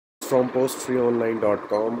from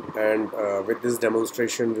PostFreeOnline.com, and with this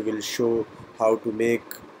demonstration we will show how to make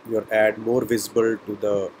your ad more visible to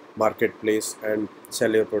the marketplace and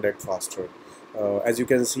sell your product faster. As you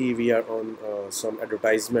can see, we are on some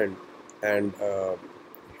advertisement, and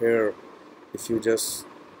here if you just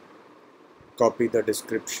copy the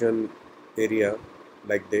description area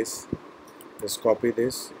like this, just copy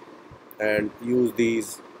this and use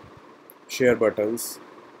these share buttons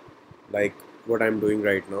like what I'm doing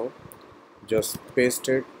right now. Just paste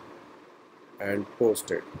it and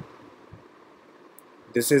post it.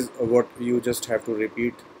 This is what you just have to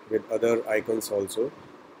repeat with other icons also.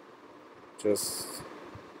 Just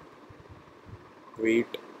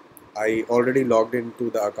wait. I already logged into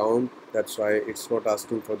the account, that's why it's not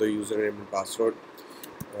asking for the username and password.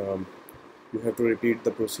 You have to repeat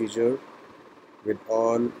the procedure with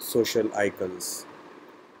all social icons.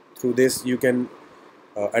 Through this you can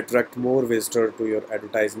attract more visitor to your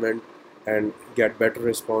advertisement and get better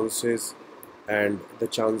responses, and the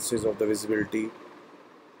chances of the visibility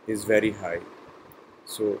is very high.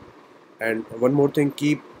 So, and one more thing,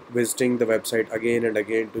 keep visiting the website again and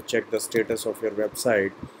again to check the status of your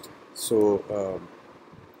website. So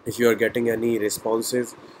if you are getting any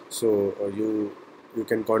responses, so you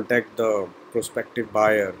can contact the prospective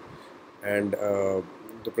buyer, and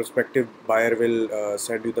the prospective buyer will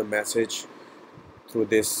send you the message through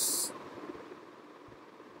this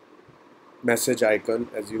message icon,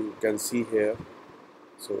 as you can see here.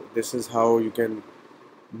 So this is how you can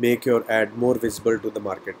make your ad more visible to the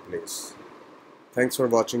marketplace. Thanks for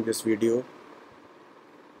watching this video.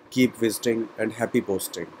 Keep visiting and happy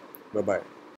posting. Bye bye.